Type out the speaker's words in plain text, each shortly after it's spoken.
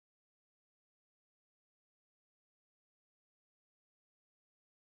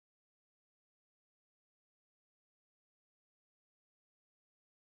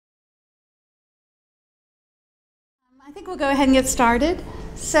I think we'll go ahead and get started.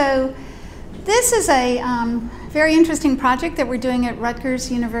 So this is a very interesting project that we're doing at Rutgers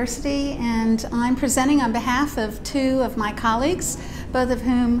University, and I'm presenting on behalf of two of my colleagues, both of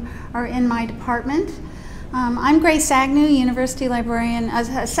whom are in my department. I'm Grace Agnew, University Librarian,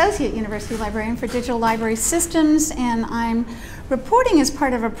 Associate University Librarian for Digital Library Systems, and I'm reporting as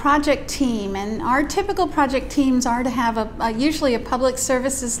part of a project team. And our typical project teams are to have usually a public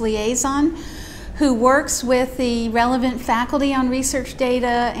services liaison who works with the relevant faculty on research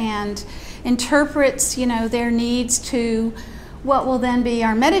data and interprets, their needs to what will then be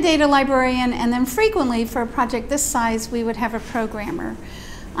our metadata librarian, and then frequently for a project this size we would have a programmer.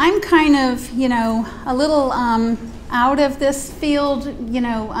 I'm kind of, a little out of this field.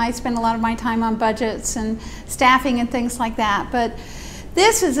 I spend a lot of my time on budgets and staffing and things like that, but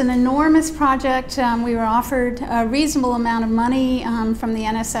this is an enormous project. We were offered a reasonable amount of money from the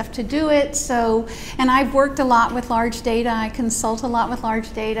NSF to do it. And I've worked a lot with large data. I consult a lot with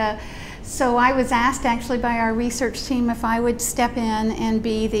large data. So I was asked actually by our research team if I would step in and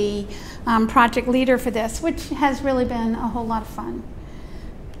be the project leader for this, which has really been a whole lot of fun.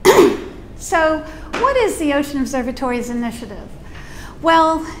 So what is the Ocean Observatories Initiative?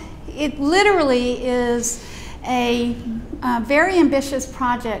 Well, it literally is a very ambitious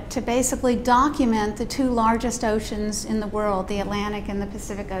project to basically document the two largest oceans in the world, the Atlantic and the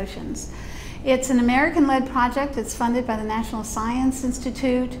Pacific Oceans. It's an American-led project. It's funded by the National Science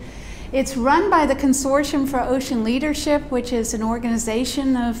Institute. It's run by the Consortium for Ocean Leadership, which is an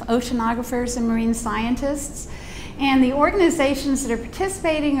organization of oceanographers and marine scientists. And the organizations that are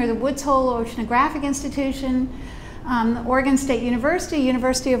participating are the Woods Hole Oceanographic Institution, Oregon State University,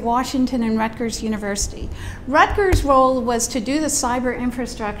 University of Washington, and Rutgers University. Rutgers' role was to do the cyber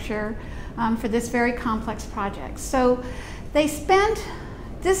infrastructure for this very complex project. So they spent,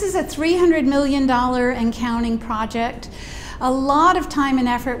 this is a $300 million and counting project. A lot of time and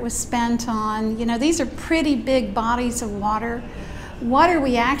effort was spent on, these are pretty big bodies of water. What are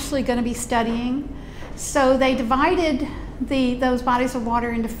we actually going to be studying? So they divided those bodies of water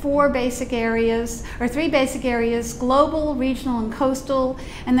into three basic areas, global, regional, and coastal,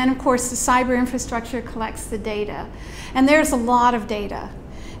 and then of course the cyber infrastructure collects the data. And there's a lot of data.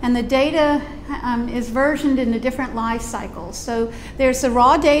 And the data is versioned into different life cycles. So there's the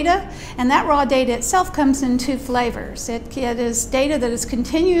raw data, and that raw data itself comes in two flavors. It is data that is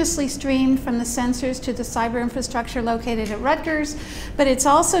continuously streamed from the sensors to the cyber infrastructure located at Rutgers, but it's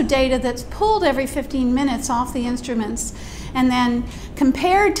also data that's pulled every 15 minutes off the instruments and then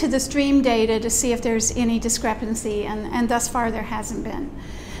compared to the stream data to see if there's any discrepancy, and thus far there hasn't been.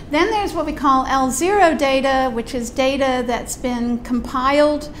 Then there's what we call L0 data, which is data that's been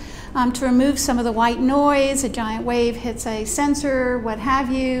compiled to remove some of the white noise. A giant wave hits a sensor, what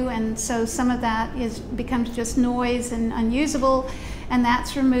have you, and so some of that becomes just noise and unusable, and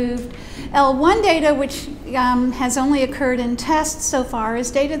that's removed. L1 data, which has only occurred in tests so far,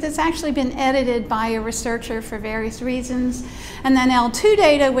 is data that's actually been edited by a researcher for various reasons. And then L2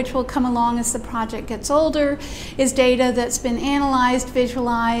 data, which will come along as the project gets older, is data that's been analyzed,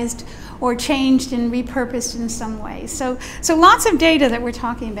 visualized, or changed and repurposed in some way. So lots of data that we're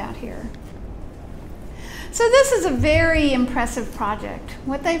talking about here. So this is a very impressive project.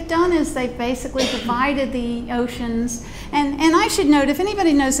 What they've done is they've basically divided the oceans, and I should note, if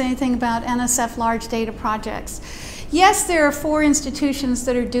anybody knows anything about NSF large data projects, yes, there are 4 institutions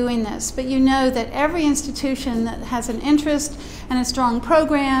that are doing this, but you know that every institution that has an interest and a strong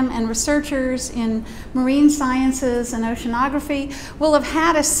program and researchers in marine sciences and oceanography will have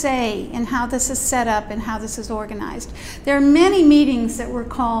had a say in how this is set up and how this is organized. There are many meetings that were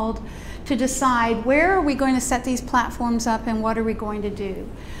called to decide where are we going to set these platforms up and what are we going to do.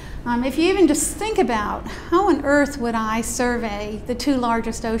 If you even just think about how on earth would I survey the 2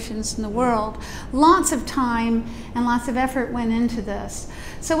 largest oceans in the world, lots of time and lots of effort went into this.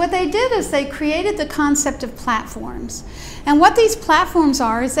 So what they did is they created the concept of platforms. And what these platforms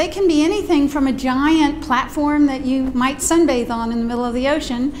are is they can be anything from a giant platform that you might sunbathe on in the middle of the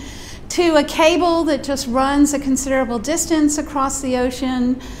ocean to a cable that just runs a considerable distance across the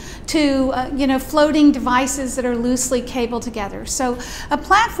ocean, to floating devices that are loosely cabled together. So a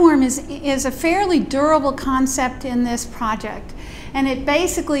platform is a fairly durable concept in this project, and it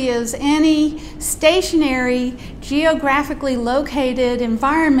basically is any stationary, geographically located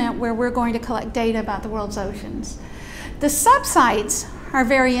environment where we're going to collect data about the world's oceans. The subsites are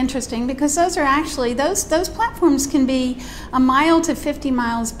very interesting because those are actually, those platforms can be 1 mile to 50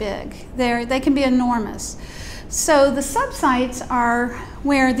 miles big. They can be enormous. So the subsites are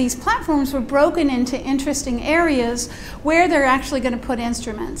where these platforms were broken into interesting areas where they're actually going to put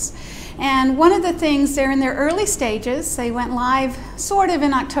instruments. And one of the things, they're in their early stages. They went live sort of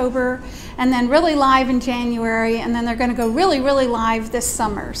in October, and then really live in January, and then they're going to go really, really live this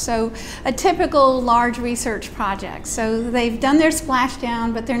summer. So a typical large research project. So they've done their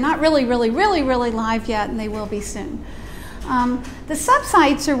splashdown, but they're not really live yet, and they will be soon. The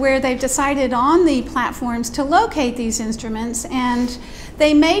subsites are where they've decided on the platforms to locate these instruments, and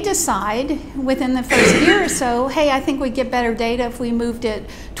they may decide within the first year or so, hey, I think we'd get better data if we moved it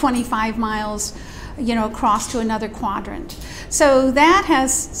 25 miles, across to another quadrant. So that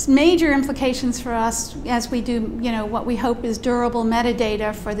has major implications for us as we do, what we hope is durable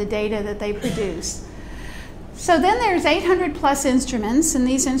metadata for the data that they produce. So then there's 800 plus instruments, and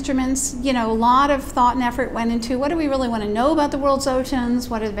these instruments, a lot of thought and effort went into what do we really want to know about the world's oceans,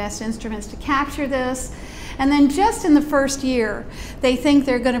 what are the best instruments to capture this, and then just in the first year, they think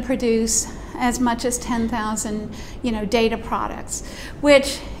they're going to produce as much as 10,000, data products,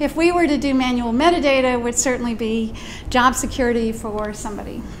 which if we were to do manual metadata would certainly be job security for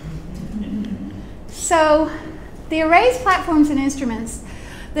somebody. So the arrays, platforms, and instruments,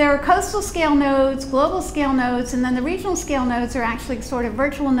 there are coastal scale nodes, global scale nodes, and then the regional scale nodes are actually sort of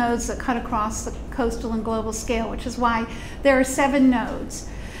virtual nodes that cut across the coastal and global scale, which is why there are 7 nodes.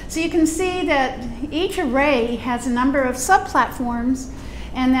 So you can see that each array has a number of subplatforms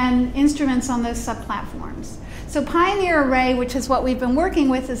and then instruments on those subplatforms. So Pioneer Array, which is what we've been working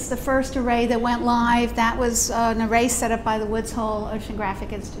with, is the first array that went live. That was an array set up by the Woods Hole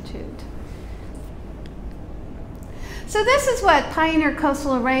Oceanographic Institute. So this is what Pioneer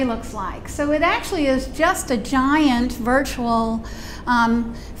Coastal Array looks like. So it actually is just a giant virtual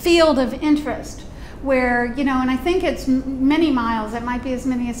field of interest where, and I think it's many miles. It might be as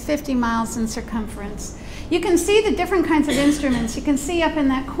many as 50 miles in circumference. You can see the different kinds of instruments. You can see up in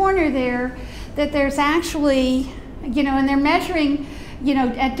that corner there that there's actually, and they're measuring,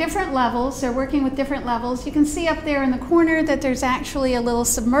 at different levels. They're working with different levels. You can see up there in the corner that there's actually a little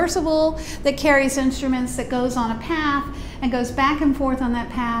submersible that carries instruments that goes on a path and goes back and forth on that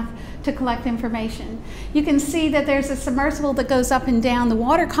path to collect information. You can see that there's a submersible that goes up and down the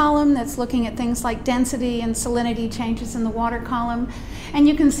water column that's looking at things like density and salinity changes in the water column. And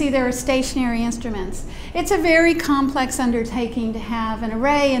you can see there are stationary instruments. It's a very complex undertaking to have an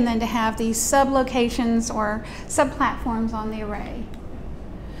array and then to have these sublocations or subplatforms on the array.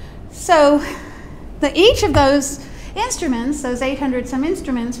 So each of those instruments, those 800 some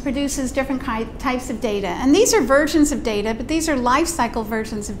instruments, produces different types of data. And these are versions of data, but these are life cycle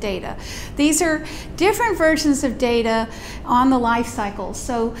versions of data. These are different versions of data on the life cycle.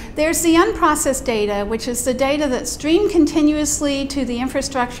 So there's the unprocessed data, which is the data that's streamed continuously to the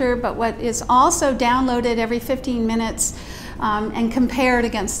infrastructure, but what is also downloaded every 15 minutes and compared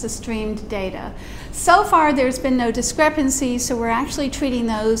against the streamed data. So far, there's been no discrepancy, so we're actually treating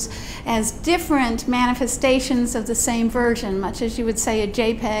those as different manifestations of the same version, much as you would say a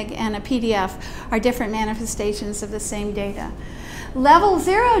JPEG and a PDF are different manifestations of the same data. Level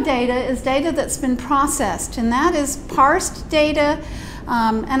 0 data is data that's been processed, and that is parsed data.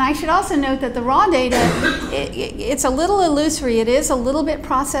 And I should also note that the raw data, it's a little illusory. It is a little bit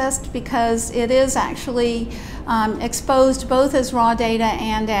processed because it is actually exposed both as raw data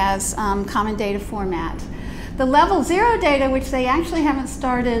and as common data format. The level 0 data, which they actually haven't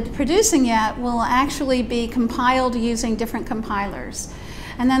started producing yet, will actually be compiled using different compilers.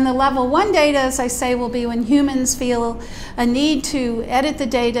 And then the level 1 data, as I say, will be when humans feel a need to edit the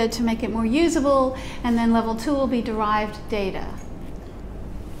data to make it more usable, and then level 2 will be derived data.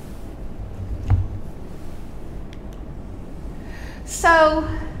 So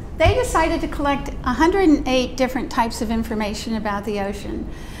they decided to collect 108 different types of information about the ocean.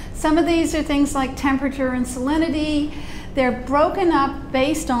 Some of these are things like temperature and salinity. They're broken up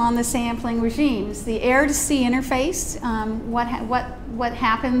based on the sampling regimes. The air-to-sea interface, what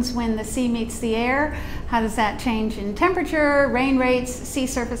happens when the sea meets the air, how does that change in temperature, rain rates, sea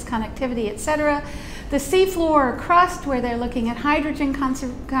surface connectivity, etc. The seafloor or crust, where they're looking at hydrogen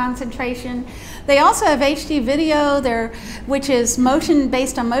concentration. They also have HD video, which is motion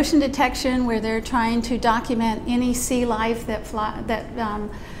based on motion detection, where they're trying to document any sea life that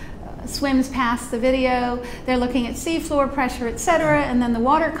swims past the video. They're looking at seafloor pressure, etc. And then the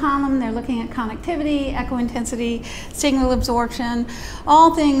water column, they're looking at connectivity, echo intensity, signal absorption,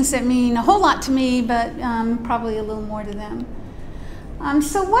 all things that mean a whole lot to me, but probably a little more to them.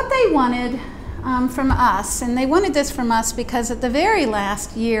 So what they wanted from us, and they wanted this from us because at the very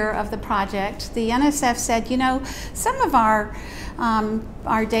last year of the project, the NSF said, some of our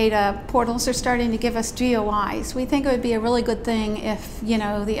our data portals are starting to give us DOIs. We think it would be a really good thing if, you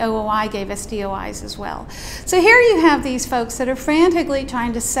know, the OOI gave us DOIs as well. So here you have these folks that are frantically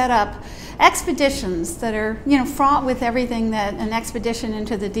trying to set up expeditions that are, you know, fraught with everything that an expedition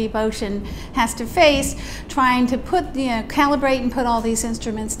into the deep ocean has to face, trying to put, you know, calibrate and put all these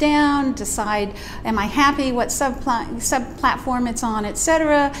instruments down, decide, am I happy, what sub-platform it's on,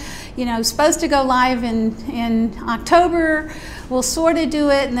 etc. You know, supposed to go live in October. We'll sort of do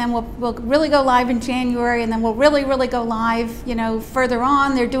it, and then we'll really go live in January, and then we'll really go live, you know, further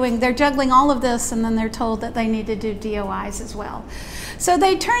on. They're juggling all of this, and then they're told that they need to do DOIs as well. So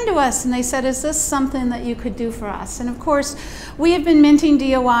they turned to us and they said, is this something that you could do for us? And of course, we have been minting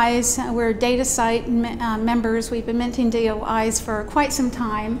DOIs. We're data site members. We've been minting DOIs for quite some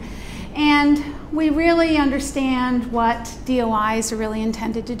time. And we really understand what DOIs are really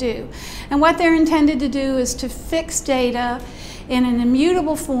intended to do. And what they're intended to do is to fix data in an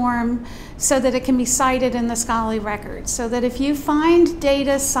immutable form so that it can be cited in the scholarly records. So that if you find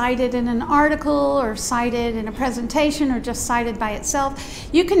data cited in an article or cited in a presentation or just cited by itself,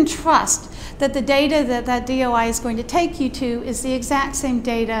 you can trust that the data that that DOI is going to take you to is the exact same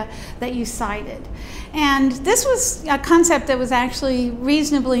data that you cited. And this was a concept that was actually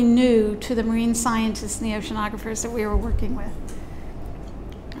reasonably new to the marine scientists and the oceanographers that we were working with.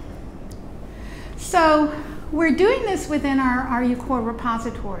 So we're doing this within our RUCore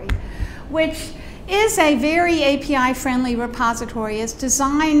repository, which is a very API-friendly repository. It's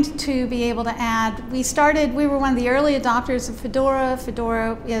designed to be able to add, we were one of the early adopters of Fedora.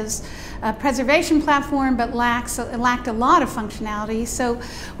 Fedora is a preservation platform, but lacked a lot of functionality. So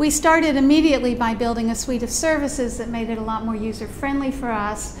we started immediately by building a suite of services that made it a lot more user-friendly for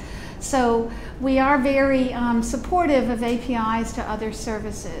us. So we are very supportive of APIs to other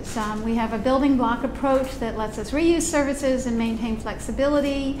services. We have a building block approach that lets us reuse services and maintain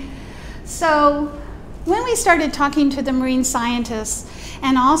flexibility. So when we started talking to the marine scientists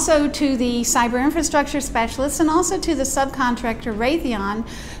and also to the cyber infrastructure specialists and also to the subcontractor Raytheon,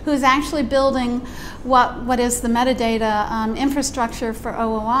 who's actually building what is the metadata infrastructure for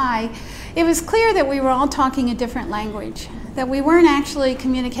OOI, it was clear that we were all talking a different language, that we weren't actually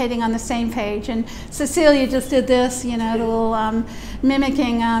communicating on the same page. And Cecilia just did this, you know, the little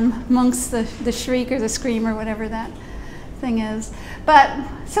mimicking Munch's the shriek or the scream or whatever that thing is. But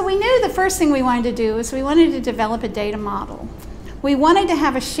so we knew the first thing we wanted to do is we wanted to develop a data model. We wanted to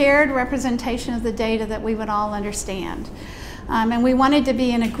have a shared representation of the data that we would all understand. And we wanted to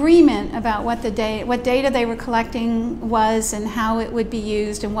be in agreement about what data they were collecting was and how it would be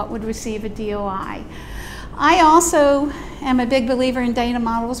used and what would receive a DOI. I also am a big believer in data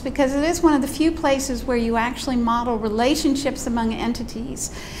models because it is one of the few places where you actually model relationships among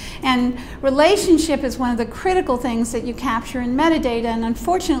entities. And relationship is one of the critical things that you capture in metadata, and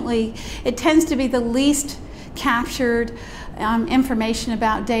unfortunately, it tends to be the least captured information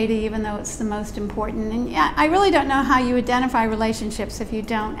about data, even though it's the most important. And I really don't know how you identify relationships if you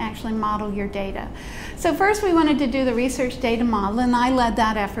don't actually model your data. So first we wanted to do the research data model, and I led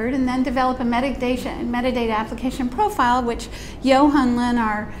that effort, and then develop a metadata application profile, which Johan Lin,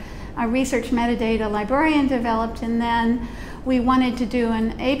 our research metadata librarian, developed, and then we wanted to do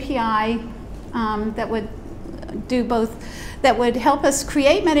an API that would do both, that would help us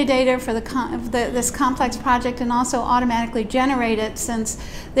create metadata for this complex project and also automatically generate it, since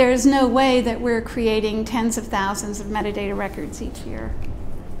there is no way that we're creating tens of thousands of metadata records each year.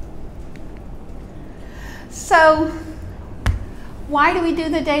 So why do we do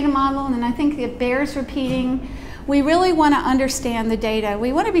the data model? And I think it bears repeating. We really want to understand the data.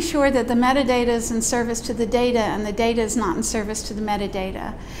 We want to be sure that the metadata is in service to the data and the data is not in service to the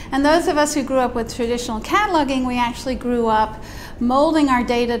metadata. And those of us who grew up with traditional cataloging, we actually grew up molding our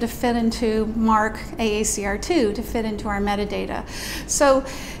data to fit into MARC AACR2, to fit into our metadata. So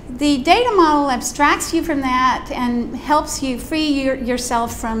the data model abstracts you from that and helps you free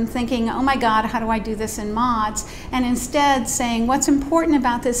yourself from thinking, oh my God, how do I do this in mods? And instead saying, what's important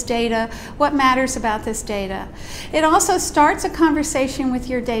about this data? What matters about this data? It also starts a conversation with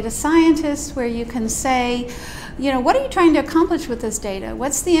your data scientists where you can say, you know, what are you trying to accomplish with this data?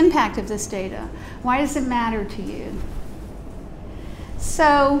 What's the impact of this data? Why does it matter to you?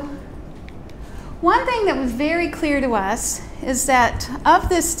 So one thing that was very clear to us is that of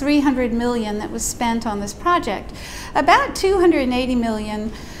this 300 million that was spent on this project, about 280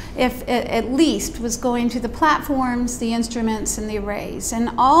 million, if at least, was going to the platforms, the instruments, and the arrays. And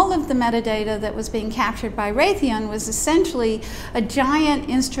all of the metadata that was being captured by Raytheon was essentially a giant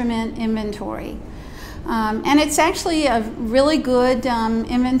instrument inventory. And it's actually a really good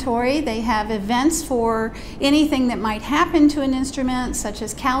inventory. They have events for anything that might happen to an instrument, such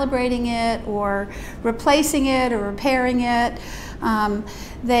as calibrating it or replacing it or repairing it.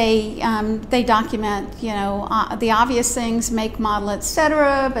 They document, the obvious things, make, model,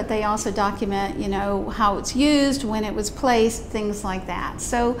 etc., but they also document, how it's used, when it was placed, things like that.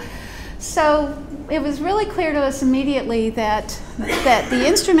 So it was really clear to us immediately that the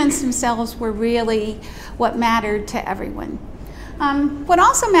instruments themselves were really what mattered to everyone. What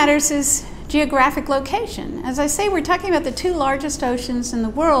also matters is geographic location. As I say, we're talking about the 2 largest oceans in the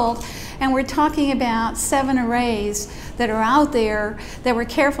world, and we're talking about 7 arrays that are out there that were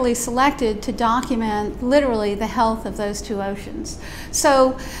carefully selected to document literally the health of those 2 oceans.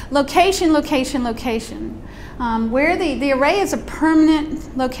 So location, location, location. Where the array is a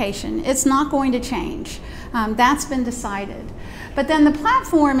permanent location. It's not going to change. That's been decided. But then the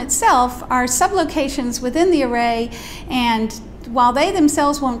platform itself are sublocations within the array, and while they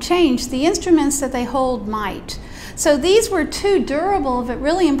themselves won't change, the instruments that they hold might. So these were 2 durable but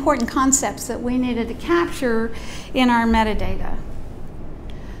really important concepts that we needed to capture in our metadata.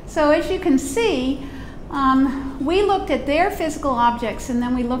 So as you can see, we looked at their physical objects, and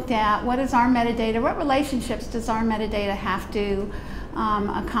then we looked at what is our metadata, what relationships does our metadata have to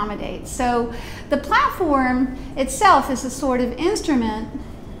accommodate. So the platform itself is a sort of instrument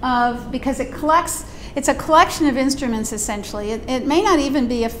because it's a collection of instruments essentially. It may not even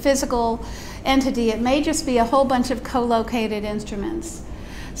be a physical entity, it may just be a whole bunch of co-located instruments.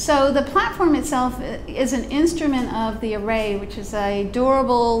 So the platform itself is an instrument of the array, which is a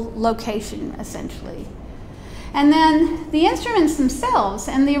durable location essentially. And then the instruments themselves,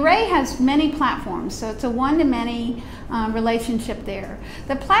 and the array has many platforms, so it's a one-to-many relationship there.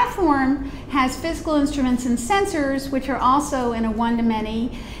 The platform has physical instruments and sensors, which are also in a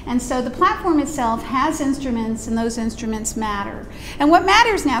one-to-many, and so the platform itself has instruments, and those instruments matter. And what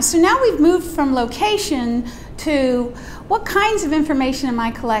matters now, so now we've moved from location to what kinds of information am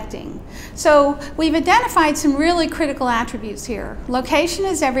I collecting? So we've identified some really critical attributes here. Location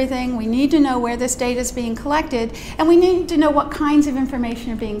is everything. We need to know where this data is being collected, and we need to know what kinds of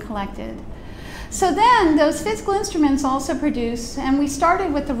information are being collected. So then those physical instruments also produce, and we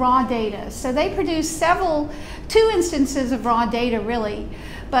started with the raw data. So they produce 2 instances of raw data really,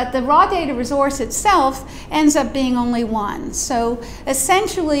 but the raw data resource itself ends up being only 1. So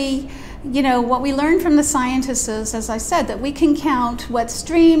essentially, what we learned from the scientists is, as I said, that we can count what's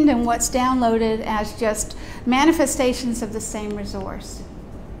streamed and what's downloaded as just manifestations of the same resource.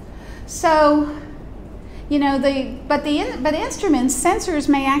 So, but instruments, sensors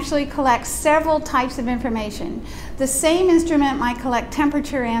may actually collect several types of information. The same instrument might collect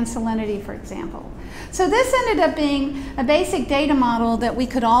temperature and salinity, for example. So this ended up being a basic data model that we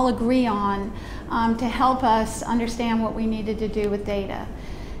could all agree on to help us understand what we needed to do with data.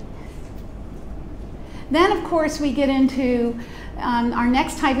 Then, of course, we get into our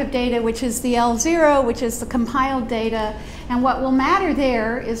next type of data, which is the L0, which is the compiled data. And what will matter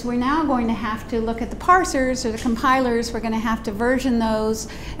there is we're now going to have to look at the parsers or the compilers. We're going to have to version those,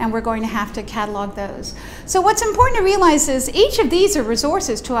 and we're going to have to catalog those. So what's important to realize is each of these are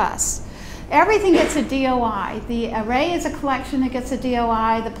resources to us. Everything gets a DOI. The array is a collection that gets a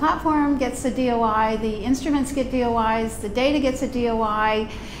DOI. The platform gets a DOI. The instruments get DOIs. The data gets a DOI.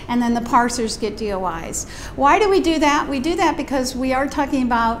 And then the parsers get DOIs. Why do we do that? We do that because we are talking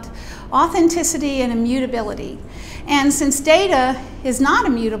about authenticity and immutability. And since data is not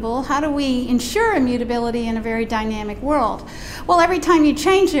immutable, how do we ensure immutability in a very dynamic world? Well, every time you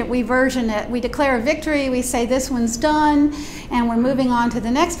change it, we version it. We declare a victory, we say this one's done, and we're moving on to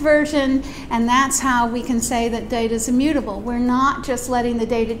the next version, and that's how we can say that data is immutable. We're not just letting the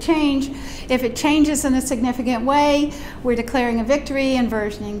data change. If it changes in a significant way, we're declaring a victory and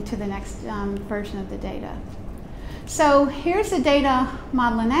versioning to the next version of the data. So here's the data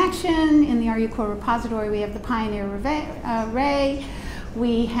model in action. In the RU Core repository, we have the Pioneer array.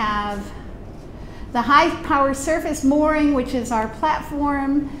 We have the high power surface mooring, which is our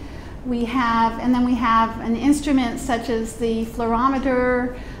platform. And then we have an instrument such as the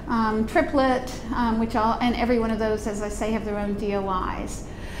fluorometer, triplet, and every one of those, as I say, have their own DOIs.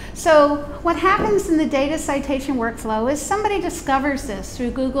 So what happens in the data citation workflow is somebody discovers this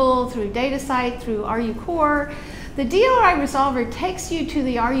through Google, through DataCite, through RU Core. The DOI resolver takes you to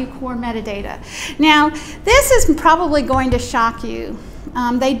the RU Core metadata. Now, this is probably going to shock you.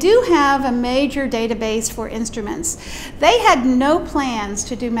 They do have a major database for instruments. They had no plans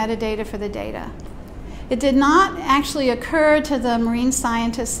to do metadata for the data. It did not actually occur to the marine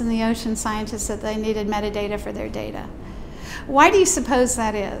scientists and the ocean scientists that they needed metadata for their data. Why do you suppose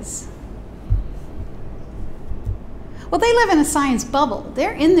that is? Well, they live in a science bubble.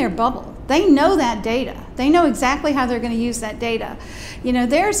 They're in their bubble. They know that data. They know exactly how they're going to use that data. You know,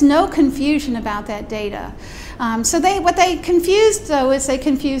 there's no confusion about that data. What they confused, though, is they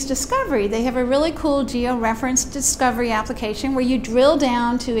confused discovery. They have a really cool georeferenced discovery application where you drill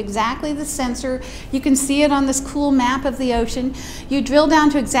down to exactly the sensor. You can see it on this cool map of the ocean. You drill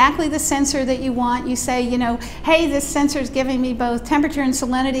down to exactly the sensor that you want. You say, you know, hey, this sensor is giving me both temperature and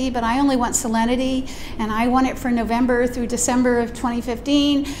salinity, but I only want salinity, and I want it for November through December of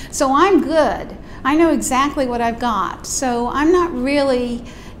 2015. So I'm good. I know exactly what I've got. So I'm not really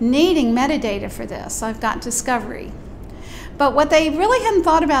needing metadata for this. I've got discovery. But what they really hadn't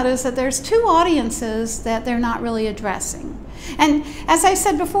thought about is that there's two audiences that they're not really addressing. And as I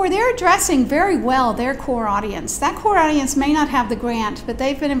said before, they're addressing very well their core audience. That core audience may not have the grant, but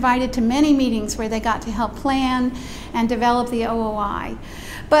they've been invited to many meetings where they got to help plan and develop the OOI.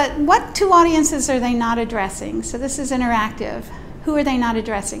 But what two audiences are they not addressing? So this is interactive. Who are they not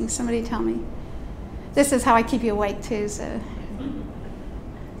addressing? Somebody tell me. This is how I keep you awake too, so.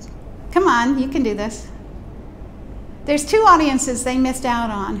 Come on, you can do this. There's two audiences they missed out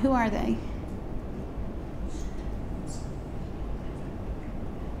on. Who are they?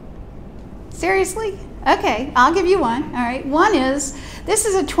 Seriously? Okay, I'll give you one. All right, one is, this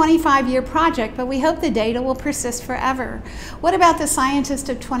is a 25-year project, but we hope the data will persist forever. What about the scientist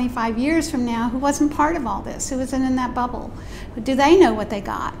of 25 years from now who wasn't part of all this, who wasn't in that bubble? Do they know what they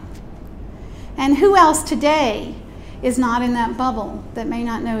got? And who else today is not in that bubble that may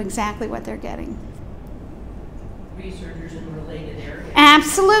not know exactly what they're getting? Researchers in related areas.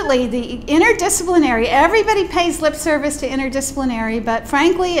 Absolutely, the interdisciplinary, everybody pays lip service to interdisciplinary, but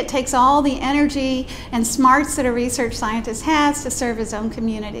frankly it takes all the energy and smarts that a research scientist has to serve his own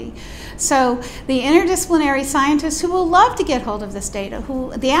community. So the interdisciplinary scientists who will love to get hold of this data,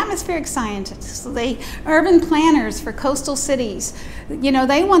 the atmospheric scientists, the urban planners for coastal cities, you know,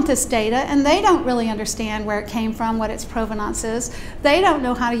 they want this data and they don't really understand where it came from, what its provenance is. They don't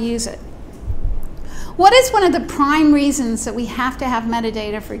know how to use it. What is one of the prime reasons that we have to have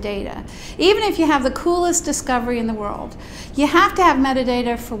metadata for data? Even if you have the coolest discovery in the world, you have to have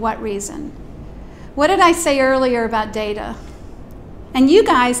metadata for what reason? What did I say earlier about data? And you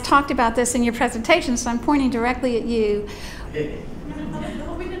guys talked about this in your presentation, so I'm pointing directly at you.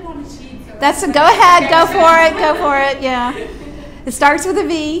 That's a, go ahead, go for it, yeah. It starts with a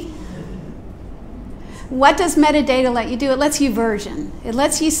V. What does metadata let you do? It lets you version. It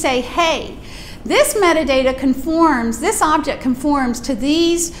lets you say, hey, this metadata conforms, this object conforms to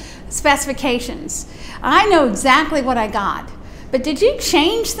these specifications. I know exactly what I got. But did you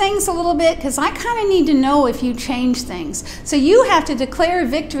change things a little bit? Because I kind of need to know if you change things. So you have to declare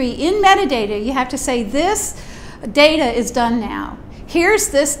victory in metadata. You have to say this data is done now. Here's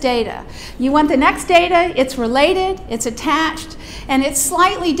this data. You want the next data, it's related, it's attached, and it's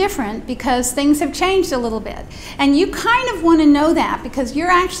slightly different because things have changed a little bit. And you kind of want to know that because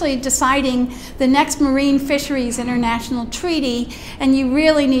you're actually deciding the next Marine Fisheries International Treaty, and you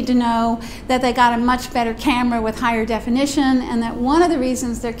really need to know that they got a much better camera with higher definition, and that one of the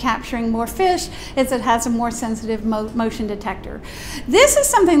reasons they're capturing more fish is it has a more sensitive motion detector. This is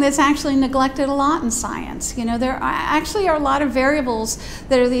something that's actually neglected a lot in science. You know, there actually are a lot of variables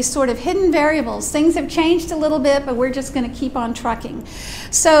that are these sort of hidden variables. Things have changed a little bit, but we're just going to keep on trucking.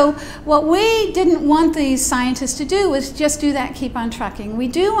 So what we didn't want these scientists to do was just do that, keep on trucking. We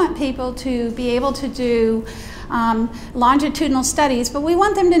do want people to be able to do longitudinal studies, but we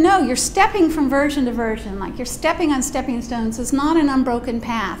want them to know you're stepping from version to version, like you're stepping on stepping stones. It's not an unbroken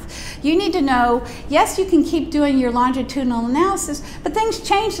path. You need to know, yes, you can keep doing your longitudinal analysis, but things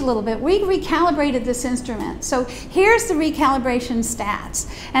changed a little bit. We recalibrated this instrument. So here's the recalibration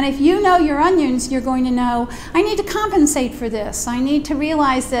stats. And if you know your onions, you're going to know, I need to compensate for this. I need to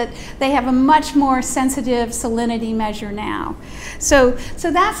realize that they have a much more sensitive salinity measure now. So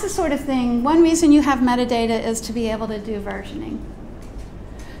that's the sort of thing. One reason you have metadata is to be able to do versioning.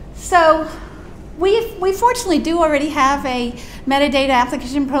 So we fortunately do already have a metadata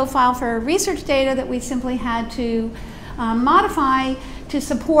application profile for research data that we simply had to modify to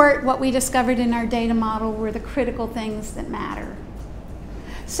support what we discovered in our data model were the critical things that matter.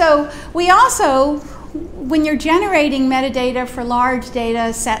 So we also, when you're generating metadata for large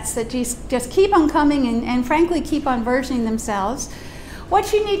data sets that just keep on coming and frankly keep on versioning themselves,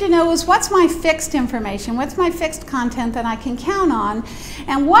 what you need to know is what's my fixed information, what's my fixed content that I can count on,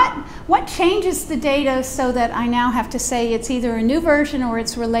 and what changes the data so that I now have to say it's either a new version or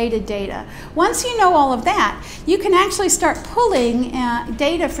it's related data. Once you know all of that, you can actually start pulling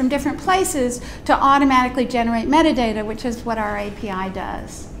data from different places to automatically generate metadata, which is what our API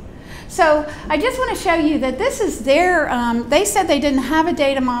does. So I just want to show you that this is their, they said they didn't have a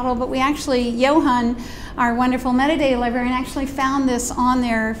data model, but we actually, Johan, our wonderful metadata librarian, actually found this on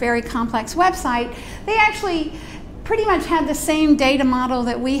their very complex website. They actually pretty much had the same data model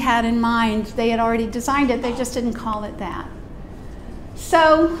that we had in mind. They had already designed it, they just didn't call it that.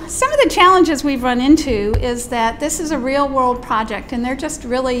 So some of the challenges we've run into is that this is a real world project and they're just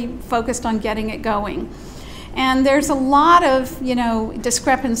really focused on getting it going. And there's a lot of,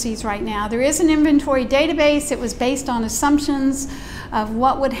 discrepancies right now. There is an inventory database. It was based on assumptions of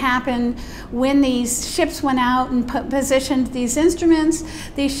what would happen when these ships went out and positioned these instruments.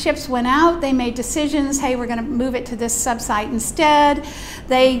 These ships went out, they made decisions, hey, we're going to move it to this subsite instead.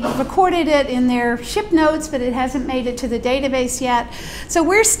 They recorded it in their ship notes, but it hasn't made it to the database yet. So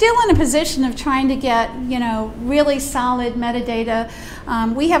we're still in a position of trying to get, really solid metadata.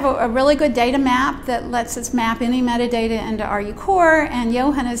 We have a really good data map that lets us map any metadata into RU Core, and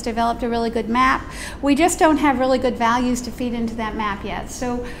Johan has developed a really good map. We just don't have really good values to feed into that map yet.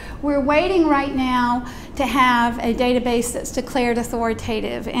 So we're waiting right now to have a database that's declared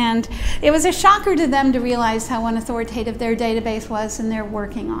authoritative. And it was a shocker to them to realize how unauthoritative their database was, and they're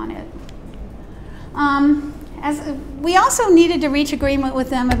working on it. We also needed to reach agreement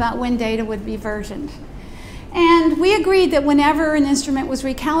with them about when data would be versioned. And we agreed that whenever an instrument was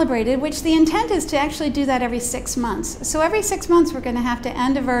recalibrated, which the intent is to actually do that every 6 months. So every 6 months we're going to have to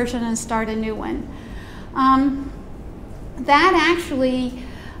end a version and start a new one. That actually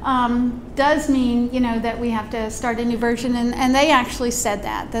does mean, that we have to start a new version, and they actually said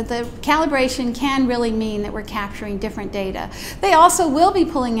that the calibration can really mean that we're capturing different data. They also will be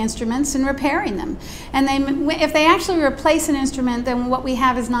pulling instruments and repairing them. And if they actually replace an instrument, then what we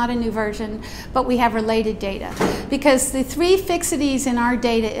have is not a new version, but we have related data. Because the three fixities in our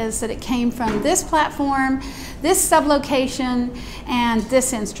data is that it came from this platform, this sublocation, and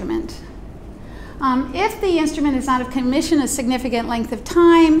this instrument. If the instrument is out of commission a significant length of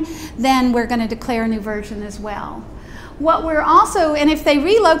time, then we're going to declare a new version as well. What we're also, and if they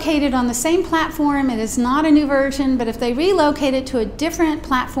relocate it on the same platform, it is not a new version, but if they relocate it to a different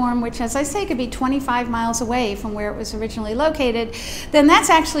platform, which as I say could be 25 miles away from where it was originally located, then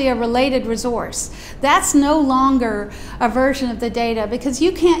that's actually a related resource. That's no longer a version of the data because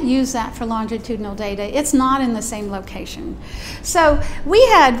you can't use that for longitudinal data. It's not in the same location. So we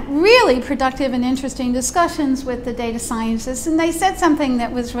had really productive and interesting discussions with the data scientists, and they said something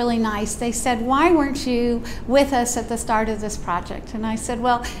that was really nice. They said, why weren't you with us at the start of this project? And I said,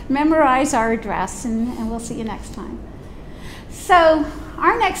 well, memorize our address and we'll see you next time. So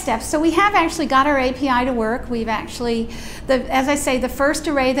our next steps, so we have actually got our API to work. We've actually, as I say, the first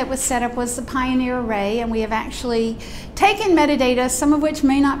array that was set up was the Pioneer array, and we have actually taken metadata, some of which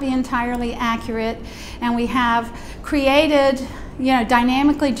may not be entirely accurate, and we have created,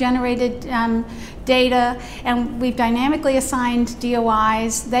 dynamically generated data, and we've dynamically assigned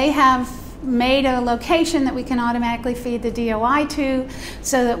DOIs. They have made a location that we can automatically feed the DOI to,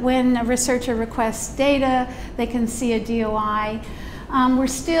 so that when a researcher requests data, they can see a DOI. We're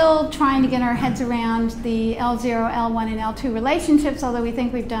still trying to get our heads around the L0, L1, and L2 relationships, although we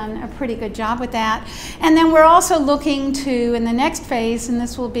think we've done a pretty good job with that. And then we're also looking to, in the next phase, and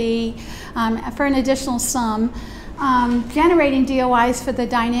this will be for an additional sum, generating DOIs for the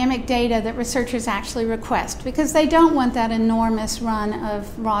dynamic data that researchers actually request, because they don't want that enormous run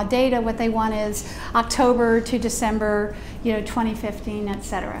of raw data. What they want is October to December, 2015,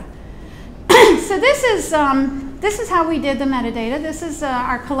 etc. So this is how we did the metadata. This is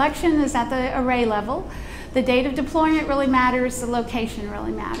our collection is at the array level. The date of deployment really matters. The location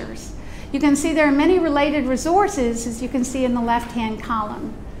really matters. You can see there are many related resources, as you can see in the left-hand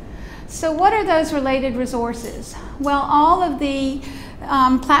column. So what are those related resources? Well, all of the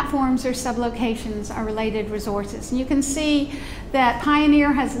platforms or sublocations are related resources. And you can see that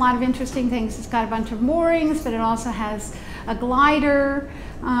Pioneer has a lot of interesting things. It's got a bunch of moorings, but it also has a glider.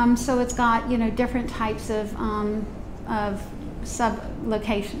 So it's got, different types of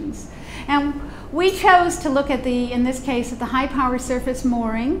sublocations. And we chose to look at in this case, at the high power surface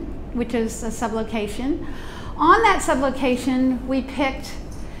mooring, which is a sublocation. On that sublocation, we picked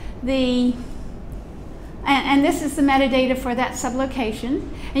and this is the metadata for that sublocation,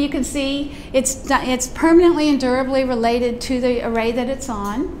 and you can see it's permanently and durably related to the array that it's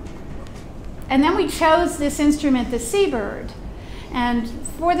on. And then we chose this instrument, the Seabird. And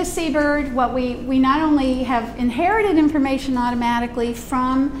for the Seabird, what we not only have inherited information automatically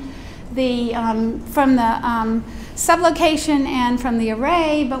from the sublocation and from the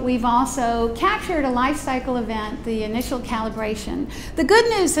array, but we've also captured a life cycle event, the initial calibration. The good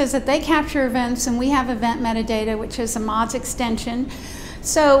news is that they capture events, and we have event metadata, which is a mods extension.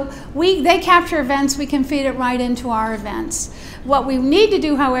 So they capture events, we can feed it right into our events. What we need to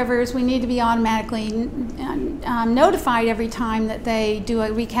do, however, is we need to be automatically notified every time that they do a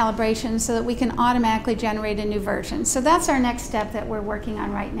recalibration so that we can automatically generate a new version. So that's our next step that we're working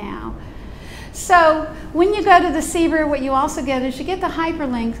on right now. So when you go to the Cber, what you also get is you get the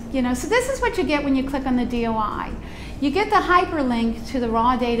hyperlink, so this is what you get when you click on the DOI. You get the hyperlink to the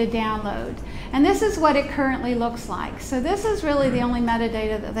raw data download. And this is what it currently looks like. So this is really the only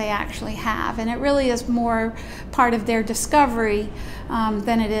metadata that they actually have. And it really is more part of their discovery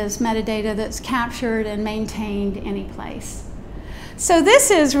than it is metadata that's captured and maintained any place. So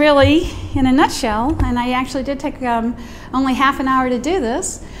this is really, in a nutshell, and I actually did take only half an hour to do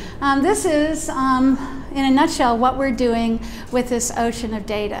this. This is, in a nutshell, what we're doing with this ocean of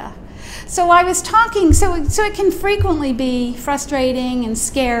data. So I was talking, so it can frequently be frustrating and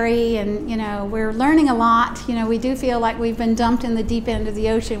scary, and we're learning a lot. We do feel like we've been dumped in the deep end of the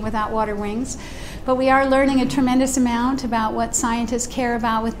ocean without water wings, but we are learning a tremendous amount about what scientists care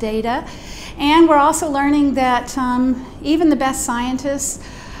about with data. And we're also learning that even the best scientists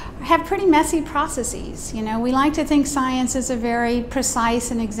have pretty messy processes. We like to think science is a very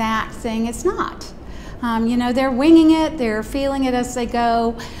precise and exact thing. It's not. They're winging it, they're feeling it as they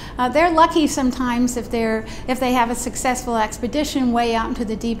go. They're lucky sometimes if they have a successful expedition way out into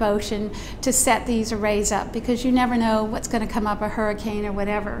the deep ocean to set these arrays up, because you never know what's going to come up, a hurricane or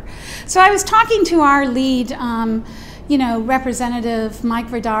whatever. So I was talking to our lead Representative Mike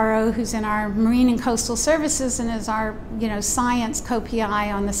Verdaro, who's in our Marine and Coastal Services and is our science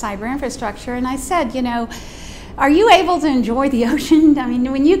co-PI on the cyber infrastructure, and I said, are you able to enjoy the ocean? I mean,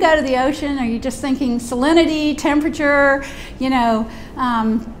 when you go to the ocean, are you just thinking salinity, temperature,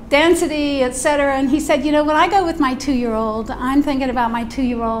 density, etc.? And he said, when I go with my 2-year-old, I'm thinking about my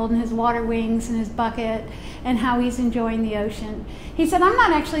 2-year-old and his water wings and his bucket and how he's enjoying the ocean. He said, I'm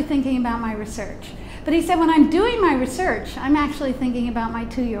not actually thinking about my research. But he said, when I'm doing my research, I'm actually thinking about my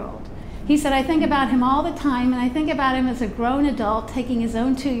 2-year-old. He said, I think about him all the time, and I think about him as a grown adult taking his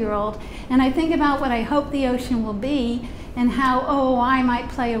own 2-year-old, and I think about what I hope the ocean will be and how OOI might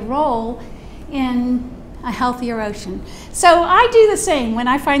play a role in a healthier ocean. So I do the same. When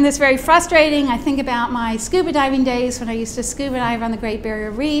I find this very frustrating, I think about my scuba diving days when I used to scuba dive on the Great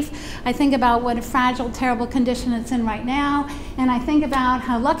Barrier Reef. I think about what a fragile, terrible condition it's in right now, and I think about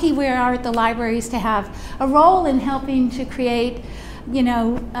how lucky we are at the libraries to have a role in helping to create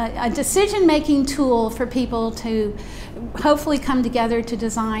a decision-making tool for people to hopefully come together to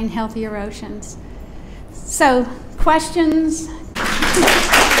design healthier oceans. So, questions? See,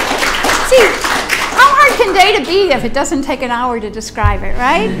 how hard can data be if it doesn't take an hour to describe it,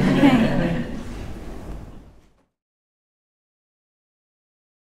 right?